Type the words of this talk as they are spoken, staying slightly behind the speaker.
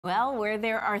Well, where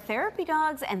there are therapy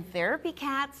dogs and therapy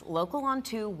cats, Local on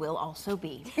 2 will also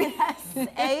be. Yes,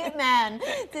 amen.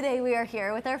 Today we are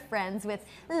here with our friends with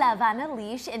Love on a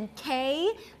Leash and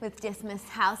Kay with Dismas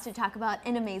House to talk about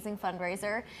an amazing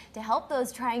fundraiser to help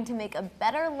those trying to make a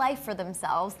better life for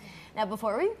themselves. Now,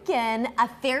 before we begin, a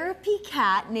therapy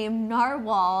cat named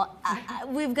Narwhal,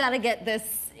 we've got to get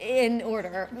this in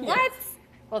order. What?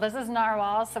 Well, this is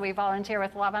Narwhal, so we volunteer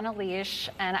with Love on a Leash,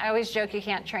 and I always joke you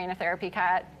can't train a therapy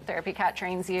cat. Therapy cat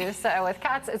trains you. So with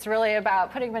cats, it's really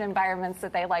about putting them in environments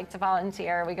that they like to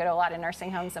volunteer. We go to a lot of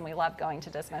nursing homes, and we love going to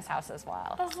Dismas House as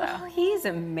well. So he's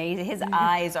amazing. His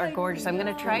eyes are gorgeous. I'm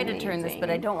going to try to turn this, but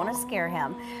I don't want to scare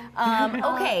him.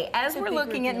 Okay, as we're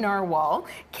looking at Narwhal,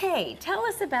 Kay, tell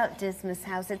us about Dismas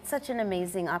House. It's such an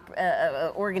amazing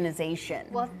organization.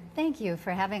 Well, thank you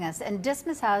for having us. And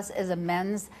Dismas House is a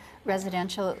men's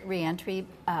residential reentry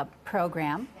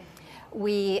program.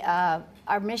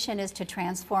 Our mission is to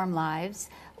transform lives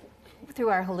through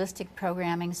our holistic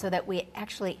programming so that we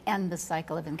actually end the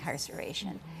cycle of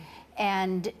incarceration.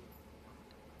 And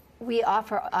we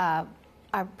offer,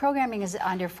 our programming is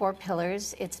under 4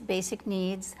 pillars. It's basic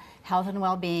needs, health and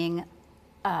well-being,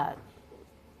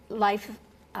 life,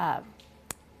 I'm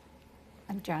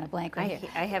drawing a blank right here.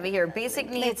 I have it here. Basic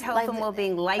needs, health and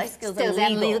well-being, life skills,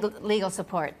 and legal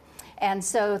support. And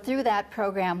so through that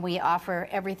program, we offer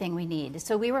everything we need.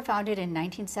 So we were founded in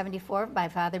 1974 by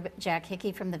Father Jack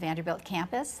Hickey from the Vanderbilt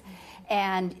campus.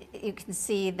 And you can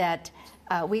see that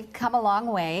we've come a long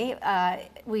way.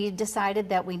 We decided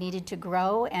that we needed to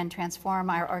grow and transform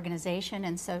our organization,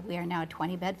 and so we are now a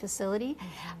 20-bed facility.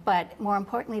 But more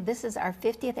importantly, this is our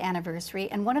 50th anniversary,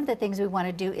 and one of the things we want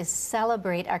to do is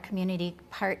celebrate our community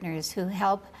partners who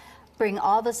help bring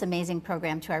all this amazing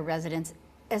program to our residents,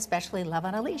 especially Love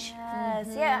on a Leash. Yes,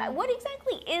 yeah. What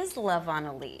exactly is Love on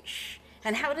a Leash,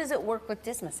 and how does it work with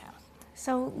Dismas House?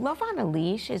 So Love on a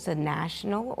Leash is a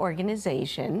national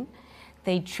organization.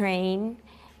 They train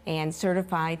and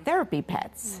certify therapy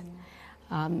pets.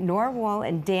 Narwhal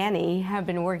and Danny have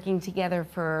been working together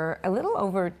for a little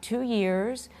over 2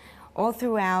 years, all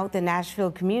throughout the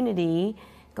Nashville community,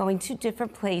 going to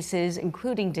different places,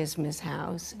 including Dismas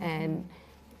House, and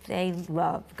they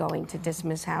love going to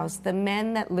Dismas House. The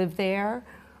men that live there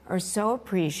are so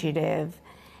appreciative,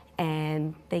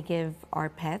 and they give our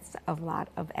pets a lot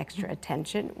of extra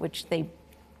attention, which they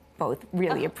both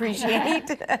really appreciate.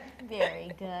 Very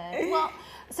good. Well,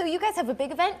 so you guys have a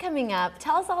big event coming up.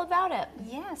 Tell us all about it.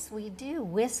 Yes, we do.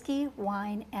 Whiskey,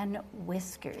 wine, and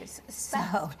whiskers.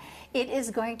 So it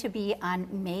is going to be on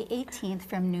May 18th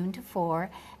from noon to 4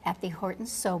 at the Horton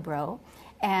Sobro.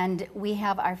 And we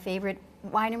have our favorite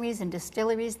wineries and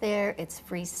distilleries there. It's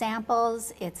free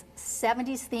samples. It's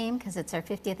 70s theme because it's our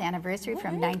 50th anniversary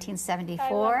from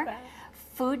 1974.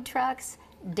 Food trucks,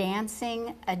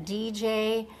 dancing, a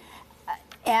DJ,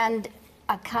 and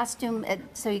a costume,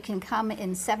 so you can come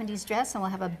in 70s dress, and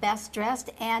we'll have a best dressed,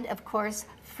 and of course,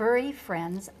 furry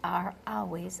friends are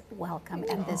always welcome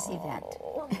at this event.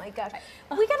 Oh my gosh.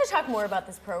 We got to talk more about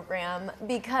this program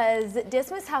because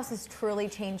Dismas House is truly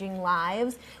changing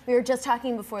lives. We were just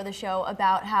talking before the show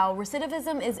about how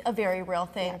recidivism is a very real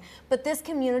thing, but this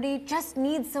community just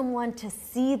needs someone to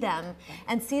see them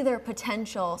and see their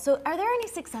potential. So are there any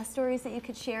success stories that you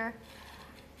could share?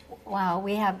 Wow,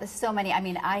 we have so many. I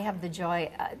mean, I have the joy,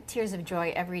 tears of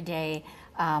joy every day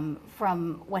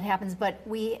from what happens, but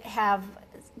we have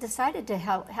decided to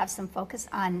have some focus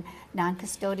on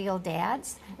non-custodial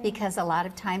dads because a lot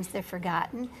of times they're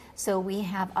forgotten. So we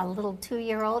have a little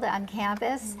 2-year-old on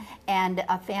campus and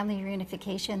a family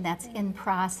reunification that's in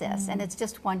process. And it's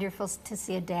just wonderful to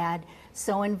see a dad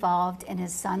so involved in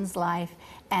his son's life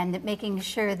and making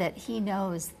sure that he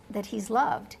knows that he's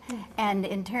loved. And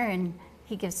in turn,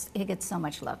 he gets so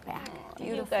much love back.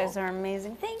 You guys are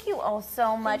amazing. Thank you all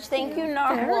so much. Thank you,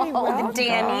 Narwhal and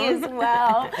Danny as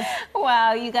well.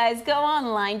 Wow, you guys go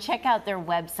online, check out their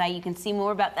website. You can see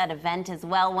more about that event as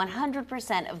well.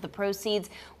 100% of the proceeds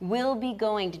will be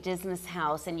going to Dismas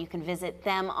House, and you can visit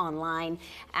them online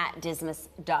at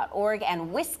dismas.org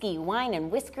and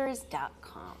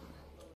whiskeywineandwhiskers.com.